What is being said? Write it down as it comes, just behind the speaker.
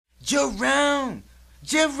Jerome!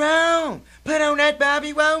 Jerome! Put on that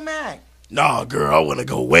Bobby Womack! Nah, girl, I wanna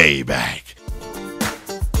go way back.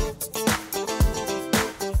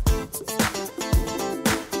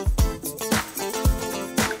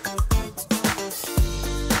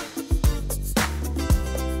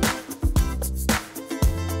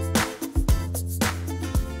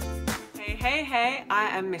 Hey, I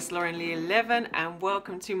am Miss Lauren Lee 11 and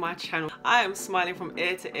welcome to my channel. I am smiling from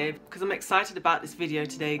ear to ear because I'm excited about this video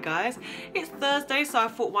today, guys. It's Thursday, so I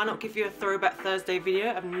thought why not give you a Throwback Thursday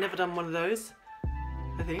video. I've never done one of those,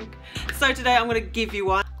 I think. So today I'm going to give you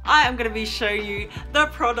one. I am going to be showing you the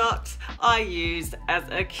products I used as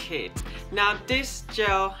a kid. Now this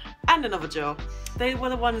gel and another gel, they were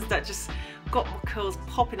the ones that just got my curls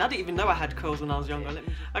popping. I didn't even know I had curls when I was younger.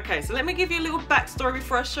 Okay, so let me give you a little backstory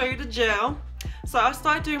before I show you the gel. So I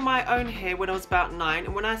started doing my own hair when I was about 9,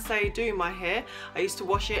 and when I say doing my hair, I used to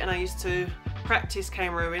wash it and I used to practice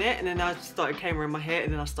camera in it, and then I started camera in my hair,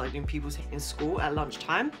 and then I started doing people's hair in school at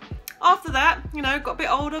lunchtime. After that, you know, got a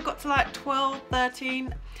bit older, got to like 12,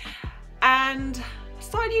 13, and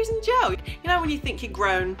started using gel. You know when you think you're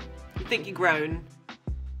grown,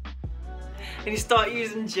 and you start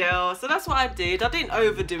using gel. So that's what I did. I didn't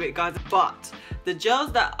overdo it, guys, but the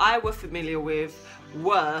gels that I were familiar with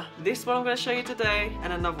were this one I'm going to show you today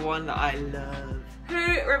and another one that I love.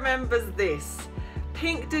 Who remembers this?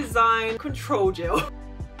 Pink Design Control Gel.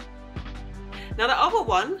 Now the other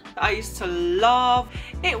one that I used to love,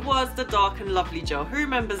 it was the Dark and Lovely gel. Who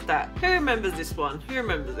remembers that? Who remembers this one? Who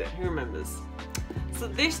remembers it? Who remembers? So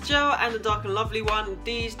this gel and the Dark and Lovely one,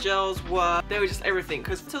 these gels were just everything,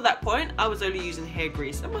 because till that point I was only using hair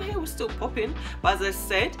grease and my hair was still popping, but as I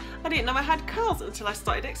said, I didn't know I had curls until I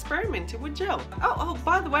started experimenting with gel. Oh,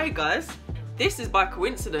 by the way, guys, this is by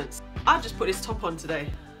coincidence. I just put this top on today.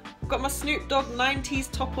 I've got my Snoop Dogg 90s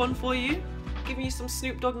top on for you, giving you some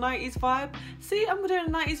Snoop Dogg 90s vibe. See, I'm doing a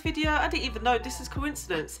 90s video. I didn't even know this is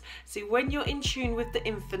coincidence. See, when you're in tune with the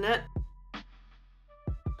infinite,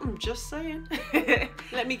 I'm just saying.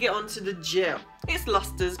 Let me get on to the gel. It's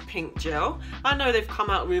Luster's pink gel. I know they've come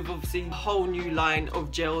out with obviously a whole new line of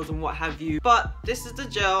gels and what have you, but this is the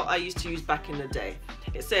gel I used to use back in the day.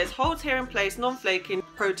 It says holds hair in place, non-flaking,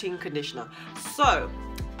 protein conditioner. So,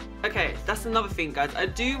 okay, that's another thing, guys. I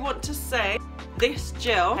do want to say this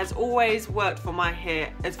gel has always worked for my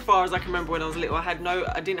hair as far as I can remember when I was little. I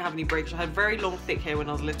didn't have any breaks. I had very long, thick hair when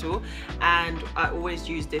I was little, and I always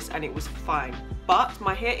used this and it was fine. But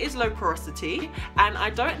my hair is low porosity, and I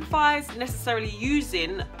don't advise necessarily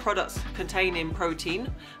using products containing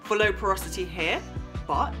protein for low porosity hair,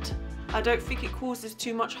 but I don't think it causes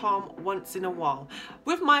too much harm once in a while.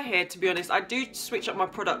 With my hair, to be honest, I do switch up my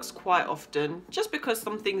products quite often just because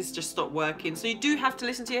some things just stop working. So you do have to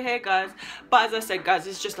listen to your hair, guys. But as I said, guys,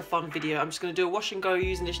 it's just a fun video. I'm just going to do a wash and go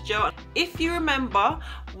using this gel. If you remember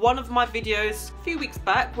one of my videos a few weeks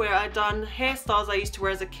back where I done hairstyles I used to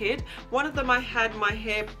wear as a kid, one of them I had my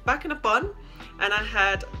hair back in a bun and I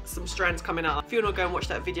had some strands coming out. If you want to go and watch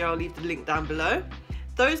that video, I'll leave the link down below.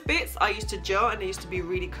 Those bits I used to gel and they used to be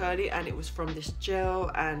really curly, and it was from this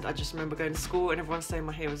gel, and I just remember going to school and everyone saying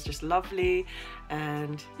my hair was just lovely,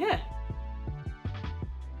 and yeah.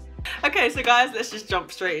 Okay, so guys, let's just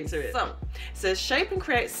jump straight into it. So, it says shape and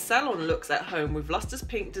create salon looks at home with Luster's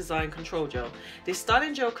Pink Design Control Gel. This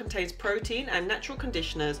styling gel contains protein and natural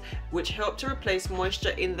conditioners which help to replace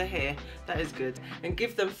moisture in the hair, that is good, and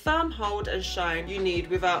give them firm hold and shine you need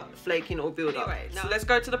without flaking or build up. Anyway, now let's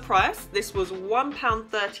go to the price. This was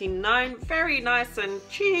 £1.39, very nice and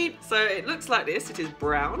cheap. So it looks like this, it is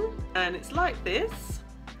brown and it's like this.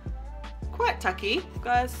 Quite tacky,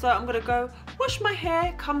 guys, so I'm gonna go wash my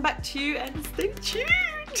hair, come back to you, and stay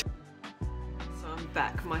tuned. So I'm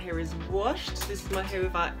back, my hair is washed. This is my hair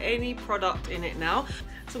without any product in it now.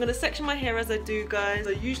 So I'm gonna section my hair as I do, guys.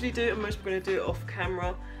 I usually do it, and most people are gonna do it off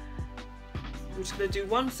camera. I'm just gonna do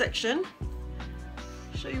one section,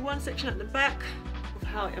 show you one section at the back of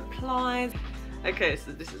how it applies. Okay,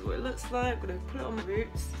 so this is what it looks like. I'm gonna put it on my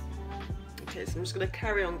roots. Okay, so I'm just gonna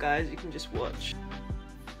carry on, guys, you can just watch.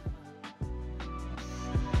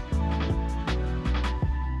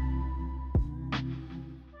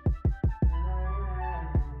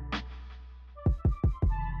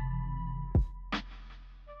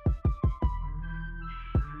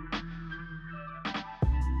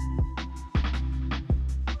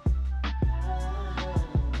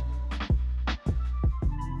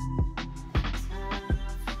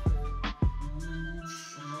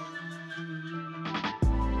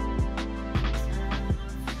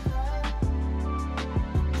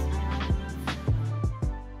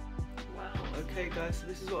 Okay guys, so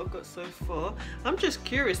this is what I've got so far. I'm just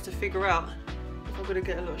curious to figure out if I'm gonna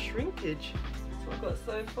get a lot of shrinkage. That's what I've got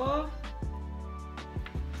so far.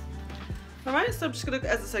 Alright, so I'm just gonna,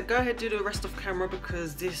 as I said, go ahead and do the rest off camera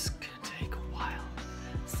because this can take a while.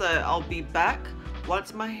 So I'll be back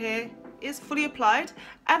once my hair is fully applied,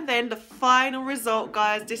 and then the final result,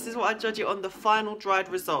 guys. This is what I judge it on, the final dried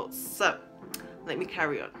results. So let me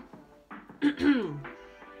carry on.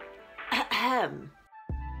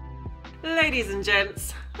 Ladies and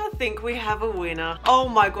gents, I think we have a winner. Oh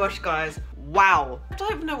my gosh, guys, wow. I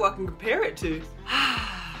don't even know what I can compare it to.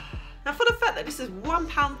 Now for the fact that this is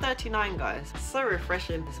 £1.39, guys, so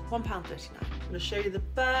refreshing. It's £1.39. I'm gonna show you the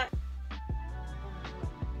back.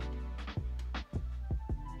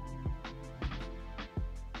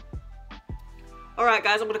 Alright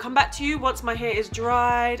guys, I'm gonna come back to you once my hair is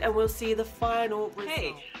dried and we'll see the final result.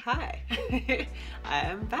 Hey, hi, I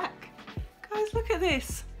am back. Guys, look at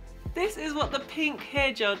this. This is what the pink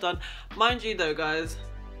hair gel done. Mind you though, guys,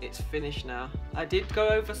 it's finished now. I did go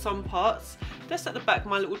over some parts, just at the back,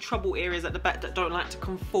 my little trouble areas at the back that don't like to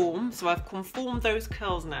conform. So I've conformed those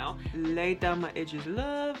curls now. Laid down my edges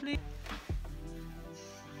lovely.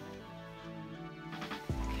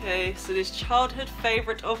 Okay, so this childhood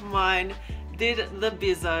favorite of mine did the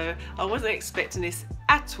bizzo. I wasn't expecting this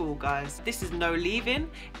at all, guys. This is no leave-in.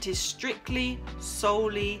 It is strictly,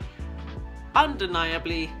 solely,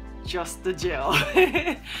 undeniably just the gel.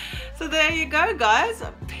 So there you go, guys,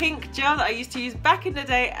 a pink gel that I used to use back in the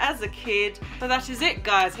day as a kid. So that is it,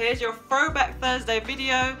 guys. Here's your Throwback Thursday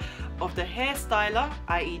video of the hair styler,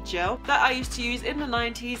 i.e. gel, that I used to use in the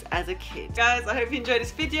 90s as a kid. Guys, I hope you enjoyed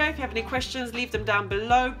this video. If you have any questions, leave them down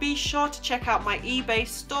below. Be sure to check out my eBay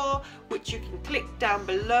store, which you can click down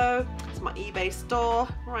below. It's my eBay store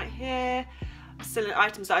right here. Selling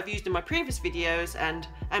items that I've used in my previous videos and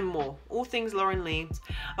more. All things Lauren Lee.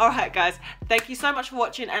 Alright guys, thank you so much for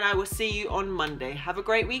watching and I will see you on Monday. Have a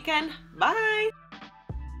great weekend. Bye!